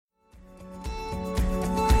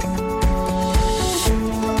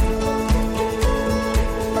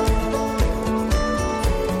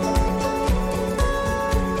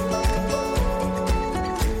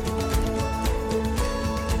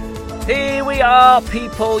we are,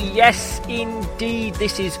 people. Yes, indeed.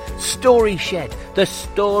 This is Story Shed, the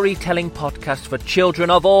storytelling podcast for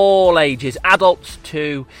children of all ages, adults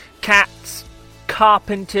too, cats,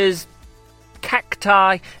 carpenters,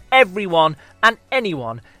 cacti, everyone and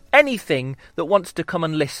anyone, anything that wants to come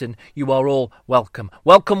and listen. You are all welcome.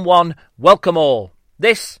 Welcome one, welcome all.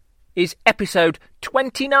 This is episode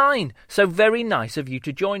 29, so very nice of you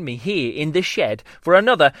to join me here in the shed for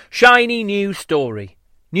another shiny new story.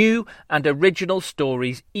 New and original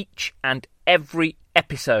stories each and every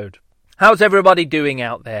episode. How's everybody doing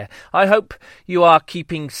out there? I hope you are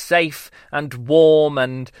keeping safe and warm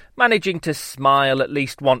and managing to smile at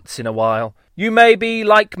least once in a while. You may be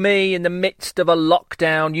like me in the midst of a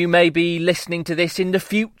lockdown. You may be listening to this in the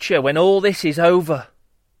future when all this is over.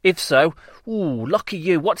 If so, lucky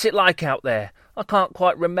you. What's it like out there? I can't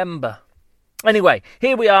quite remember. Anyway,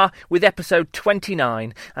 here we are with episode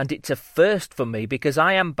 29, and it's a first for me because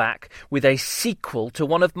I am back with a sequel to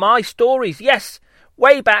one of my stories. Yes,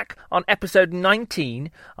 way back on episode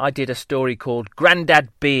 19, I did a story called Grandad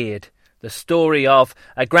Beard, the story of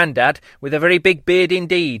a grandad with a very big beard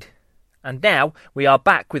indeed. And now we are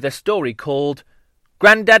back with a story called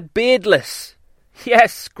Grandad Beardless.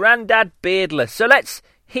 Yes, Grandad Beardless. So let's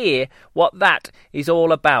hear what that is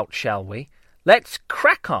all about, shall we? Let's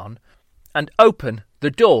crack on and open the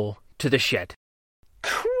door to the shed.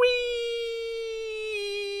 Creak!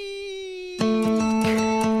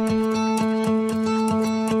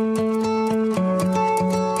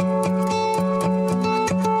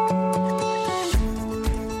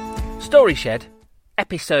 Story Shed,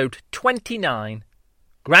 episode 29,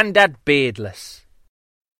 Grandad Beardless.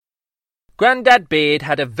 Grandad Beard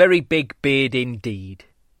had a very big beard indeed.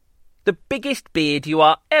 The biggest beard you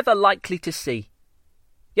are ever likely to see.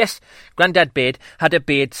 Yes, Grandad Beard had a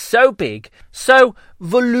beard so big, so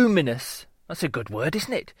voluminous. That's a good word,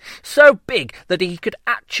 isn't it? So big that he could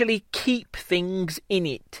actually keep things in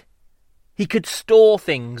it. He could store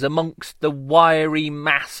things amongst the wiry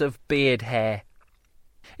mass of beard hair.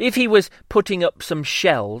 If he was putting up some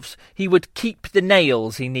shelves, he would keep the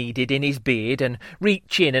nails he needed in his beard and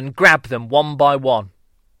reach in and grab them one by one.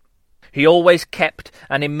 He always kept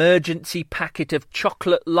an emergency packet of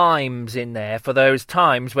chocolate limes in there for those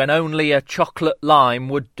times when only a chocolate lime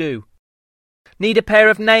would do. Need a pair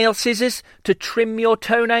of nail scissors to trim your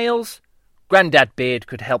toenails? Grandad Beard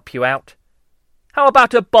could help you out. How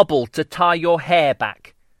about a bobble to tie your hair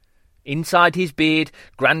back? Inside his beard,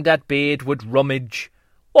 Grandad Beard would rummage.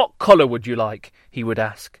 What colour would you like? He would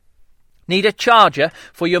ask. Need a charger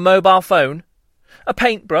for your mobile phone? A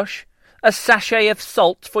paintbrush? A sachet of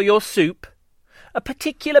salt for your soup? A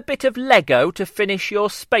particular bit of Lego to finish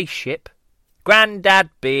your spaceship?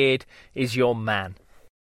 Grandad Beard is your man.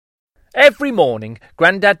 Every morning,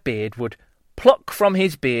 Grandad Beard would pluck from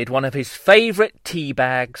his beard one of his favourite tea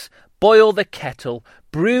bags, boil the kettle,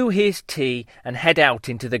 brew his tea, and head out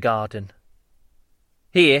into the garden.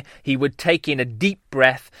 Here he would take in a deep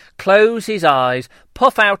breath, close his eyes,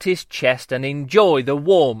 puff out his chest and enjoy the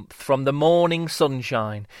warmth from the morning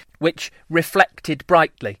sunshine, which reflected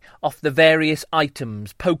brightly off the various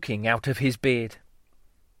items poking out of his beard.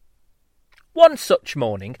 One such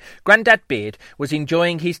morning, Grandad Beard was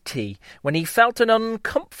enjoying his tea when he felt an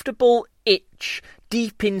uncomfortable itch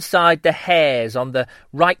deep inside the hairs on the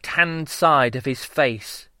right-hand side of his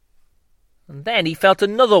face. And then he felt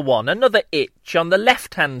another itch on the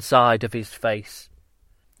left-hand side of his face.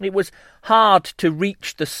 It was hard to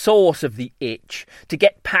reach the source of the itch, to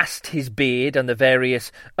get past his beard and the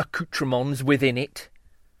various accoutrements within it.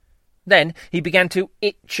 Then he began to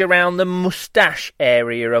itch around the moustache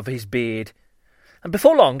area of his beard, and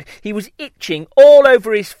before long he was itching all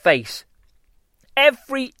over his face.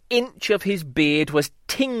 Every inch of his beard was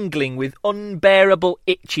tingling with unbearable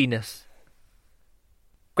itchiness.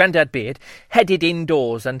 Grandad Beard headed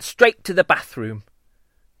indoors and straight to the bathroom.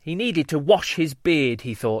 He needed to wash his beard,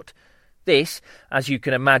 he thought. This, as you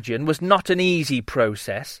can imagine, was not an easy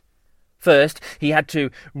process. First, he had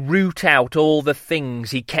to root out all the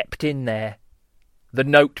things he kept in there. The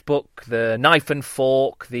notebook, the knife and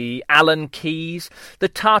fork, the Allen keys, the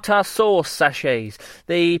tartar sauce sachets,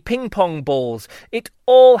 the ping-pong balls. It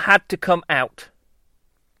all had to come out.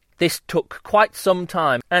 This took quite some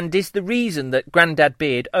time, and is the reason that Grandad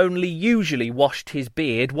Beard only usually washed his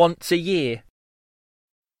beard once a year.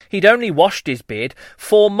 He'd only washed his beard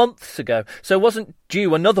 4 months ago, so wasn't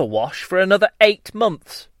due another wash for another 8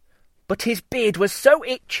 months. But his beard was so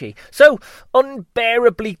itchy, so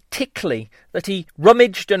unbearably tickly, that he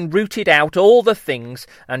rummaged and rooted out all the things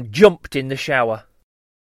and jumped in the shower.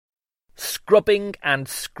 Scrubbing and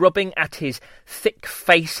scrubbing at his thick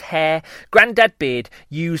face hair, Grandad Beard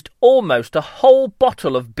used almost a whole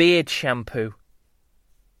bottle of beard shampoo.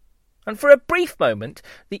 And for a brief moment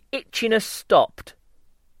the itchiness stopped.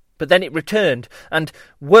 But then it returned, and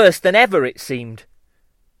worse than ever it seemed.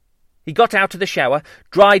 He got out of the shower,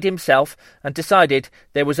 dried himself, and decided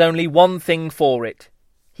there was only one thing for it.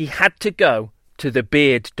 He had to go to the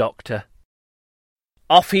beard doctor.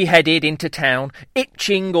 Off he headed into town,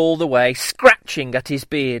 itching all the way, scratching at his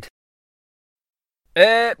beard.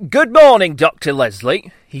 Good morning, Dr.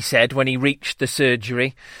 Leslie, he said when he reached the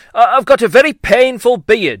surgery. I've got a very painful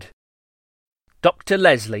beard. Dr.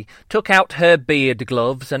 Leslie took out her beard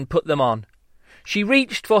gloves and put them on. She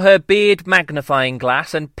reached for her beard magnifying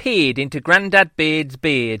glass and peered into Grandad Beard's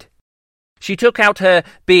beard. She took out her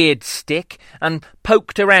beard stick and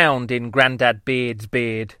poked around in Grandad Beard's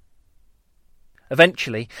beard.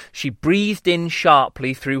 Eventually, she breathed in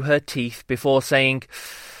sharply through her teeth before saying,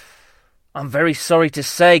 I'm very sorry to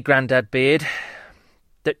say, Grandad Beard,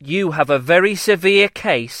 that you have a very severe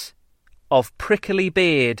case of prickly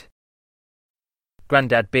beard.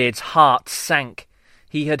 Grandad Beard's heart sank.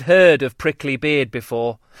 He had heard of prickly beard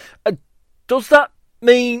before. Does that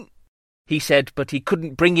mean... he said, but he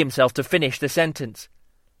couldn't bring himself to finish the sentence.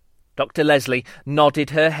 Dr. Leslie nodded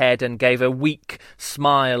her head and gave a weak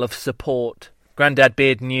smile of support. Grandad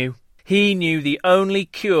Beard knew. He knew the only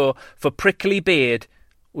cure for prickly beard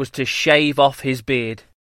was to shave off his beard.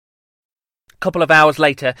 A couple of hours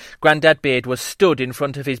later, Grandad Beard was stood in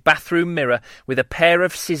front of his bathroom mirror with a pair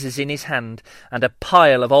of scissors in his hand and a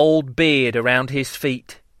pile of old beard around his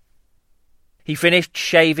feet. He finished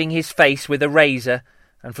shaving his face with a razor,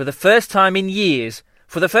 and for the first time in years,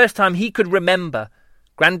 for the first time he could remember,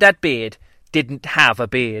 Grandad Beard didn't have a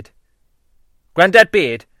beard. Grandad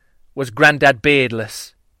Beard was Grandad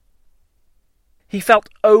Beardless. He felt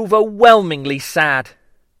overwhelmingly sad.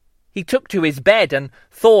 He took to his bed and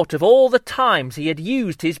thought of all the times he had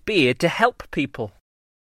used his beard to help people.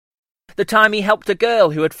 The time he helped a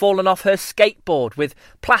girl who had fallen off her skateboard with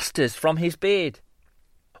plasters from his beard.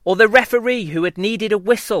 Or the referee who had needed a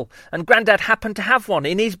whistle and Grandad happened to have one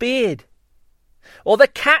in his beard. Or the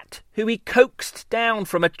cat who he coaxed down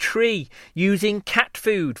from a tree using cat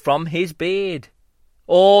food from his beard.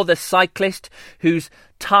 Or the cyclist whose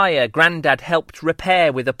tyre Grandad helped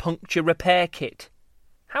repair with a puncture repair kit.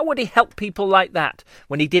 How would he help people like that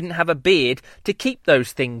when he didn't have a beard to keep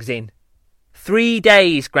those things in? 3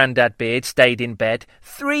 days Grandad Beard stayed in bed.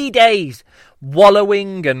 3 days,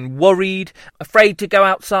 wallowing and worried, afraid to go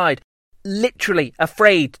outside, literally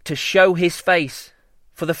afraid to show his face,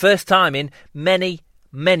 for the first time in many,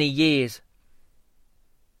 many years.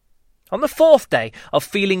 On the 4th day of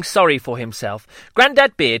feeling sorry for himself,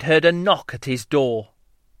 Grandad Beard heard a knock at his door.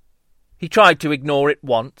 He tried to ignore it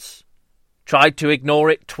once, tried to ignore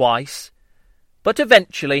it twice, but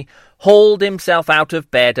eventually hauled himself out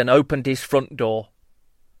of bed and opened his front door.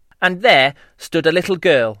 And there stood a little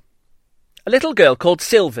girl called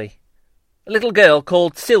Sylvie, a little girl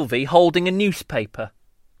called Sylvie holding a newspaper.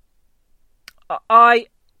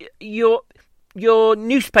 Your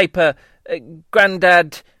newspaper,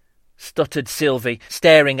 Grandad, stuttered Sylvie,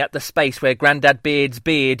 staring at the space where Grandad Beard's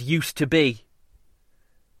beard used to be.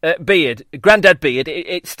 Grandad Beard,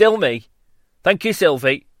 it's still me. Thank you,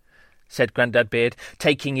 Sylvie, said Grandad Beard,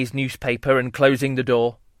 taking his newspaper and closing the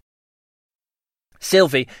door.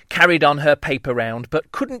 Sylvie carried on her paper round,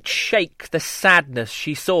 but couldn't shake the sadness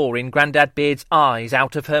she saw in Grandad Beard's eyes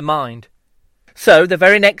out of her mind. So the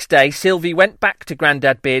very next day Sylvie went back to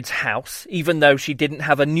Grandad Beard's house, even though she didn't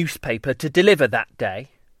have a newspaper to deliver that day.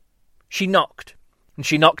 She knocked, and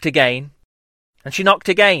she knocked again, and she knocked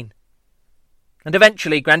again. And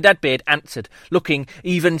eventually Grandad Beard answered, looking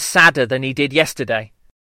even sadder than he did yesterday.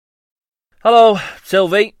 Hello,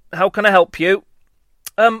 Sylvie. How can I help you?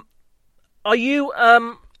 Are you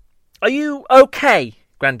okay,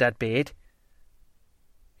 Grandad Beard?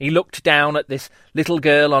 He looked down at this little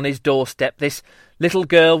girl on his doorstep, this little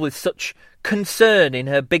girl with such concern in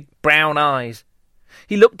her big brown eyes.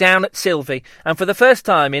 He looked down at Sylvie, and for the first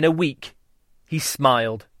time in a week, he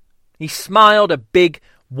smiled. He smiled a big,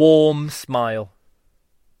 warm smile.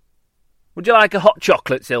 Would you like a hot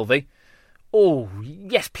chocolate, Sylvie? Oh,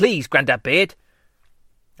 yes, please, Grandad Beard.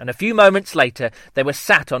 And a few moments later they were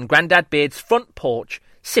sat on Grandad Beard's front porch,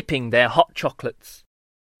 sipping their hot chocolates.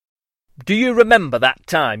 Do you remember that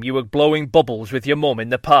time you were blowing bubbles with your mum in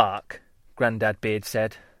the park? Grandad Beard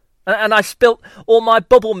said. And I spilt all my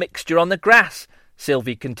bubble mixture on the grass,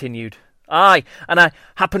 Sylvie continued. Aye, and I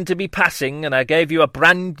happened to be passing, and I gave you a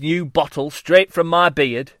brand new bottle straight from my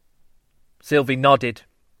beard. Sylvie nodded.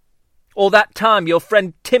 Or that time your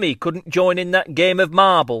friend Timmy couldn't join in that game of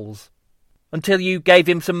marbles until you gave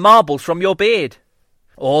him some marbles from your beard.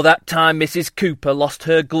 Or that time Mrs. Cooper lost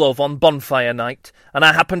her glove on bonfire night, and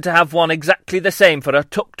I happened to have one exactly the same for her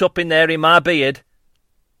tucked up in there in my beard.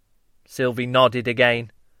 Sylvie nodded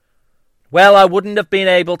again. Well, I wouldn't have been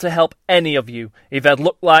able to help any of you if I'd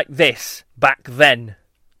looked like this back then,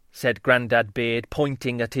 said Grandad Beard,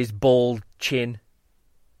 pointing at his bald chin.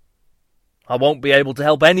 I won't be able to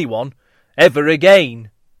help anyone ever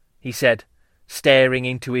again, he said, staring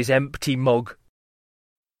into his empty mug.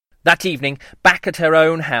 That evening, back at her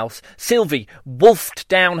own house, Sylvie wolfed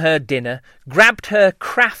down her dinner, grabbed her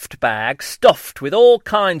craft bag stuffed with all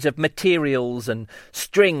kinds of materials and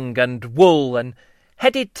string and wool, and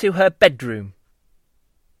headed to her bedroom.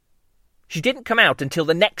 She didn't come out until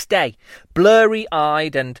the next day,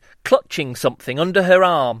 blurry-eyed and clutching something under her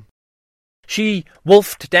arm. She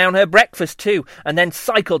wolfed down her breakfast too, and then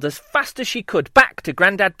cycled as fast as she could back to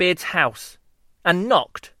Grandad Beard's house, and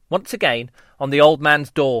knocked, once again, on the old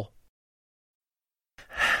man's door.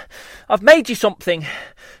 "I've made you something,"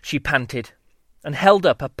 she panted, and held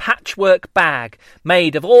up a patchwork bag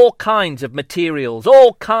made of all kinds of materials,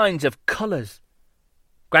 all kinds of colours.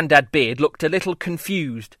 Grandad Beard looked a little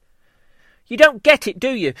confused. "You don't get it,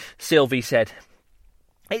 do you?" Sylvie said.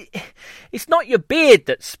 It's not your beard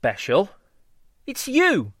that's special. It's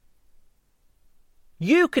you.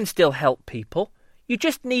 You can still help people. You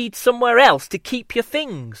just need somewhere else to keep your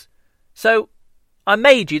things. So I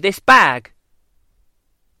made you this bag."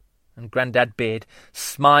 And Grandad Beard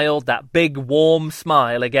smiled that big warm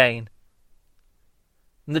smile again.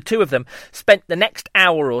 And the two of them spent the next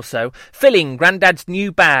hour or so filling Grandad's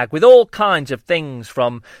new bag with all kinds of things,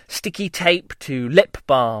 from sticky tape to lip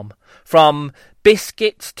balm, from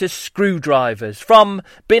biscuits to screwdrivers, from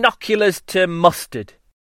binoculars to mustard.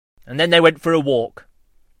 And then they went for a walk.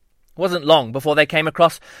 It wasn't long before they came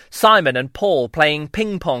across Simon and Paul playing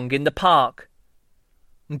ping-pong in the park.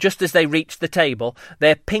 And just as they reached the table,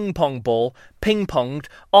 their ping-pong ball ping-ponged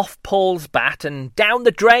off Paul's bat and down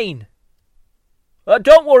the drain.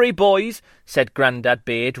 "Don't worry, boys," said Grandad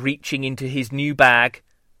Beard, reaching into his new bag.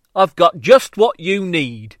 "I've got just what you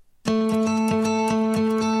need."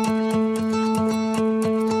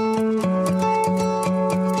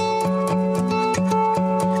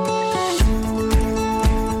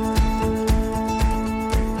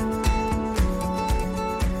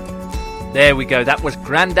 There we go, that was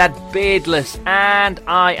Grandad Beardless, and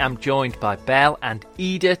I am joined by Belle and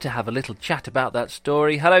Ida to have a little chat about that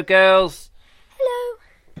story. Hello, girls. Hello.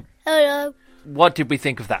 Hello. What did we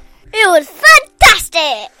think of that? It was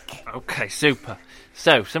fantastic! Okay, super.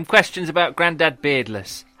 So, some questions about Grandad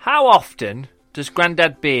Beardless. How often does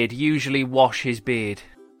Grandad Beard usually wash his beard?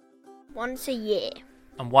 Once a year.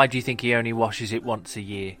 And why do you think he only washes it once a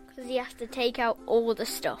year? Because he has to take out all the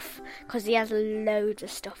stuff. Because he has loads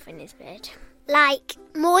of stuff in his beard. Like,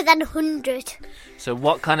 more than 100. So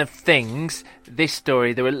what kind of things, this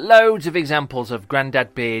story, there were loads of examples of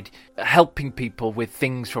Grandad Beard helping people with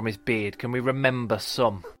things from his beard. Can we remember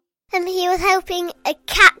some? He was helping a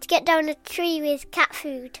cat get down a tree with cat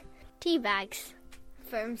food. Tea bags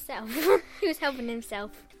for himself. He was helping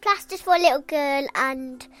himself. Plasters for a little girl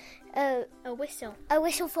and a whistle. A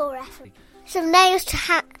whistle for a referee. Some nails to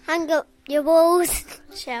hang up your walls.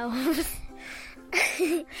 Shelves.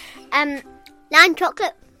 Lime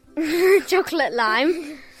chocolate. Chocolate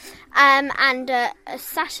lime. And a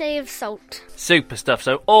sachet of salt. Super stuff.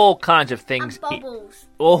 So all kinds of things. And bubbles.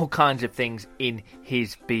 All kinds of things in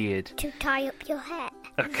his beard. To tie up your hair.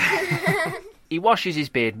 Okay. He washes his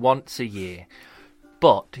beard once a year.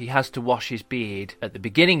 But he has to wash his beard at the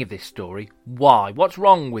beginning of this story. Why? What's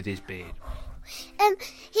wrong with his beard?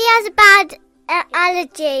 He has a bad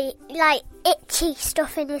allergy, like itchy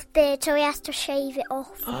stuff in his beard, so he has to shave it off.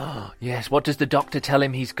 Oh, yes. What does the doctor tell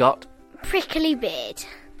him he's got? Prickly beard.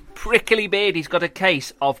 Prickly beard. He's got a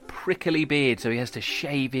case of prickly beard, so he has to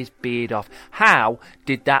shave his beard off. How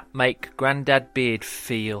did that make Grandad Beard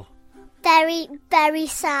feel? Very, very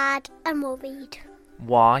sad and worried.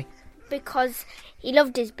 Why? Because he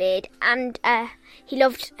loved his beard and he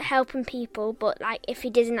loved helping people, but like if he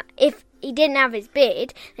didn't have his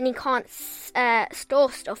beard, then he can't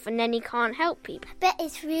store stuff, and then he can't help people. I bet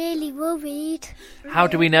he's really worried. How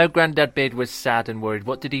do we know Grandad Beard was sad and worried?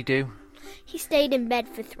 What did he do? He stayed in bed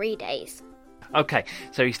for 3 days. Okay,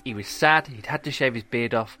 so he was sad, he'd had to shave his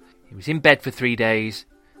beard off, he was in bed for 3 days.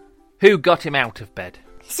 Who got him out of bed?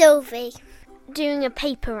 Sylvie. Doing a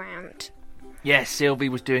paper round. Yes, Sylvie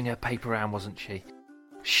was doing her paper round, wasn't she?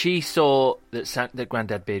 She saw that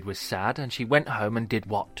Grandad Beard was sad, and she went home and did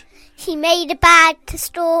what? She made a bag to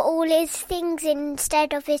store all his things in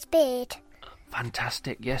instead of his beard.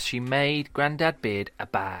 Fantastic. Yes, she made Grandad Beard a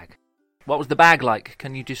bag. What was the bag like?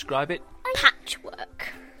 Can you describe it?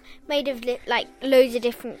 Patchwork. Made of loads of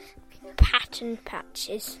different pattern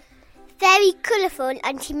patches. Very colourful,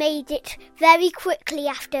 and she made it very quickly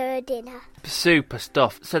after her dinner. Super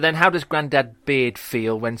stuff. So then how does Grandad Beard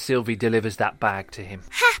feel when Sylvie delivers that bag to him?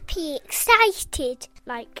 Happy, excited.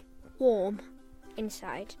 Warm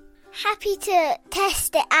inside. Happy to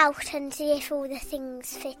test it out and see if all the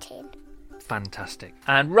things fit in. Fantastic.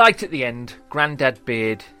 And right at the end, Grandad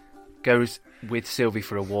Beard goes with Sylvie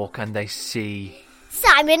for a walk, and they see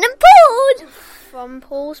Simon and Paul! From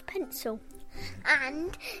Paul's pencil.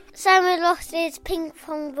 And Simon lost his ping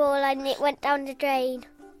pong ball and it went down the drain.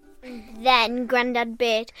 Then Grandad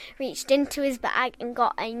Beard reached into his bag and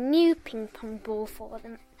got a new ping pong ball for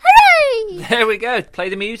them. Hooray! There we go. Play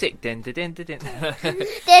the music. Din, din, din, din, din. Dun, dun,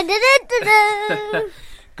 dun, dun, dun.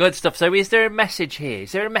 Good stuff. So is there a message here?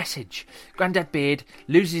 Is there a message? Grandad Beard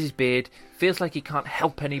loses his beard, feels like he can't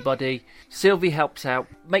help anybody. Sylvie helps out,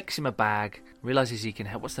 makes him a bag, realises he can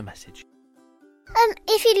help. What's the message?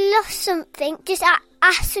 If you lost something, just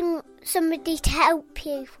ask somebody to help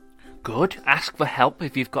you. Good. Ask for help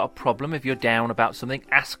if you've got a problem, if you're down about something.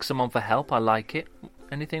 Ask someone for help. I like it.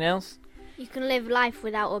 Anything else? You can live life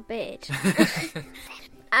without a beard.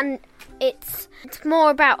 And it's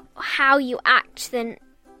more about how you act than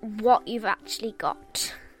what you've actually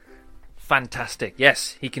got. Fantastic.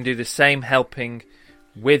 Yes, he can do the same helping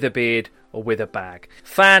with a beard or with a bag.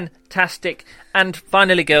 Fantastic. And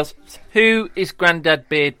finally, girls, who is Grandad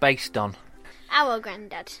Beard based on? Our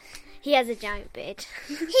Grandad. He has a giant beard.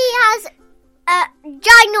 He has a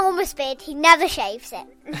ginormous beard. He never shaves it.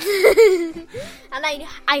 And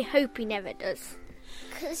I hope he never does.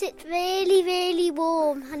 Because it's really, really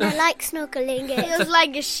warm and I like snuggling it. Feels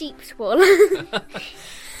like a sheep's wool.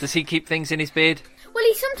 Does he keep things in his beard? Well,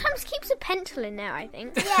 he sometimes keeps a pencil in there, I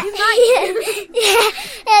think. Yeah.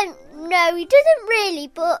 No, he doesn't really,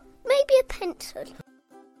 but maybe a pencil.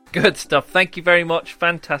 Good stuff. Thank you very much.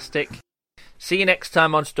 Fantastic. See you next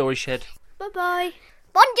time on Story Shed. Bye-bye.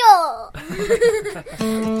 Bonjour!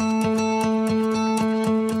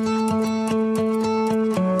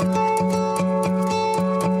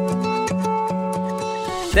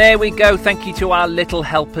 There we go. Thank you to our little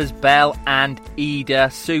helpers, Belle and Ida.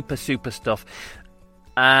 Super stuff.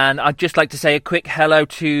 And I'd just like to say a quick hello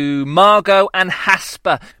to Margot and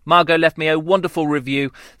Hasper. Margot left me a wonderful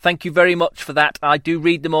review. Thank you very much for that. I do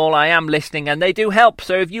read them all. I am listening and they do help.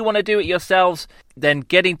 So if you want to do it yourselves, then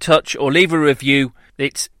get in touch or leave a review.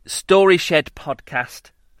 It's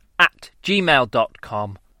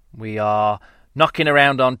storyshedpodcast@gmail.com. We are knocking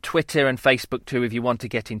around on Twitter and Facebook too if you want to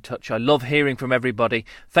get in touch. I love hearing from everybody.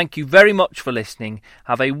 Thank you very much for listening.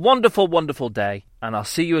 Have a wonderful day, and I'll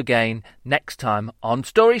see you again next time on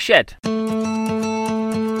Story Shed.